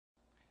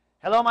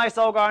Hello, my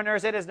soul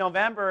gardeners. It is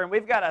November, and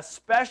we've got a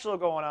special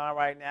going on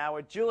right now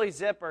with Julie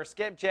Zipper,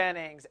 Skip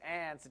Jennings,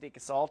 and Sadiqa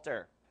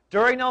Salter.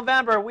 During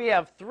November, we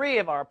have 3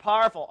 of our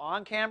powerful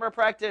on-camera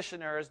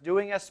practitioners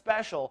doing a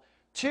special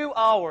 2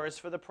 hours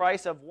for the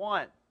price of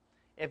 1.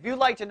 If you'd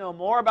like to know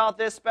more about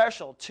this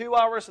special, 2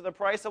 hours for the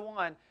price of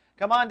 1,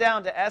 come on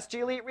down to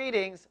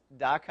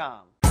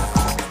sgelitereadings.com.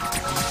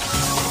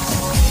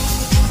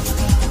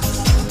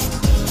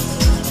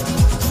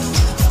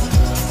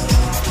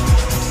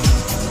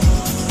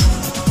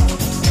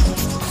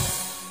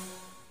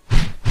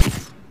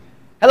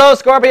 Hello,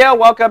 Scorpio.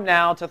 Welcome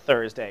now to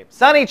Thursday.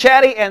 Sunny,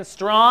 chatty, and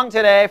strong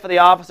today for the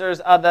officers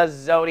of the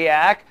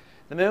Zodiac.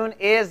 The moon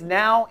is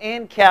now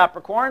in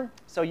Capricorn,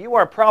 so you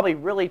are probably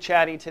really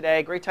chatty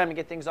today. Great time to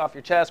get things off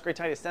your chest. Great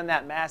time to send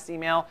that mass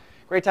email.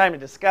 Great time to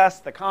discuss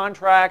the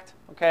contract.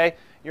 Okay,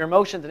 your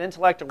emotions and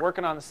intellect are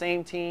working on the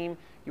same team.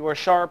 You are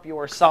sharp. You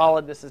are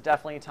solid. This is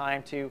definitely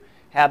time to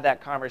have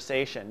that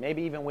conversation,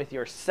 maybe even with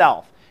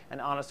yourself, an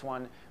honest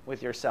one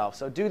with yourself.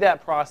 So do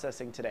that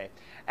processing today.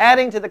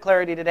 Adding to the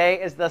clarity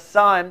today is the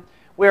sun.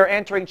 We are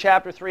entering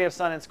chapter 3 of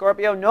Sun in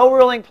Scorpio. No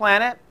ruling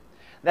planet.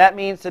 That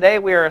means today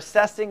we are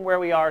assessing where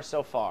we are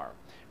so far.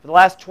 For the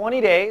last 20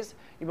 days,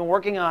 you've been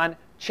working on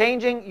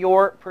changing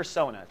your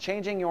persona,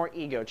 changing your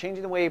ego,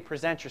 changing the way you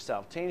present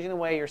yourself, changing the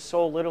way your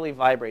soul literally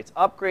vibrates,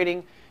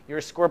 upgrading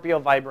your Scorpio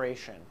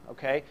vibration,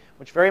 okay?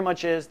 Which very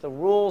much is the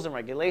rules and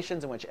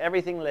regulations in which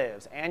everything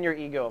lives, and your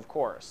ego, of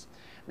course.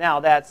 Now,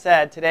 that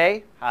said,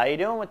 today, how are you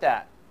doing with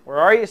that? Where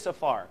are you so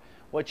far?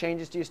 What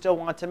changes do you still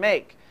want to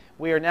make?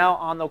 We are now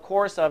on the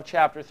course of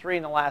chapter 3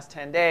 in the last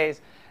 10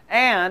 days,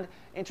 and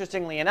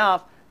interestingly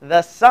enough,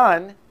 the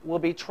sun will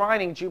be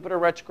trining Jupiter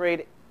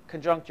retrograde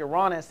conjunct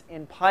Uranus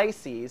in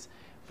Pisces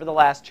for the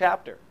last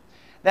chapter.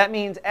 That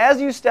means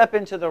as you step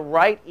into the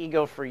right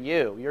ego for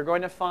you, you're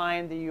going to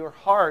find that your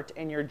heart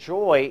and your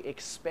joy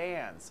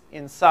expands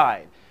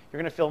inside. You're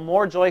going to feel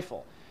more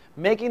joyful.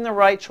 Making the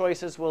right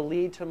choices will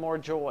lead to more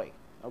joy,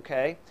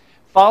 okay?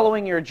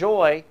 Following your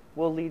joy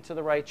will lead to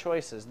the right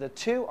choices. The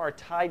two are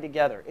tied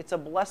together. It's a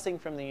blessing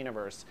from the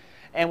universe.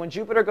 And when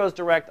Jupiter goes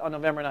direct on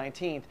November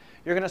 19th,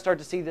 you're going to start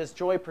to see this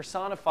joy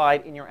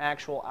personified in your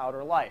actual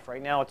outer life.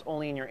 Right now, it's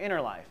only in your inner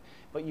life.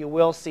 But you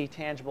will see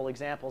tangible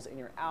examples in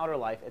your outer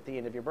life at the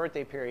end of your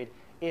birthday period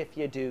if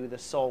you do the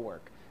soul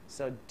work.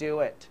 So do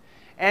it.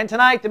 And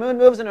tonight, the moon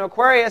moves into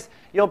Aquarius.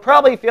 You'll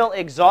probably feel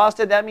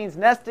exhausted. That means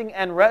nesting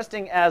and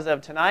resting as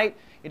of tonight.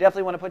 You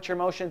definitely want to put your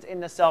emotions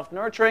into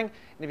self-nurturing.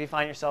 And if you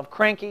find yourself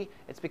cranky,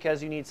 it's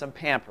because you need some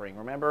pampering.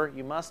 Remember,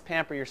 you must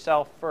pamper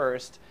yourself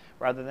first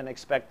rather than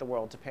expect the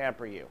world to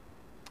pamper you.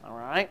 All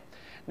right?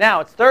 Now,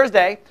 it's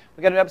Thursday.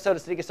 We've got an episode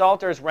of Sadiqa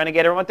Salter's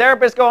Renegade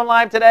Aromatherapist going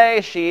live today.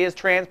 She is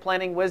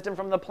transplanting wisdom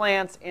from the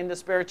plants into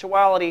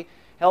spirituality,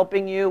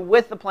 helping you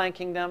with the plant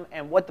kingdom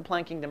and what the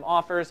plant kingdom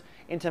offers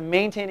into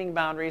maintaining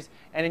boundaries,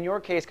 and in your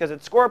case, because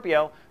it's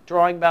Scorpio,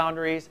 drawing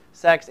boundaries,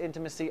 sex,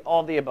 intimacy,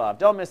 all of the above.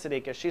 Don't miss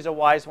Sadiqa. She's a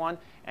wise one,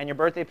 and your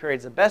birthday period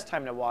is the best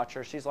time to watch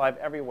her. She's live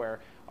everywhere,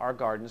 our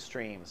garden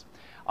streams.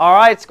 All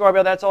right,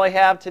 Scorpio, that's all I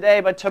have today,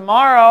 but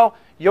tomorrow,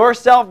 your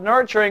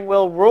self-nurturing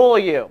will rule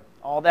you.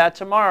 All that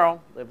tomorrow.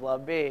 Live,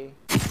 love, be.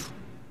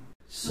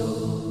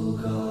 So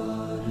God.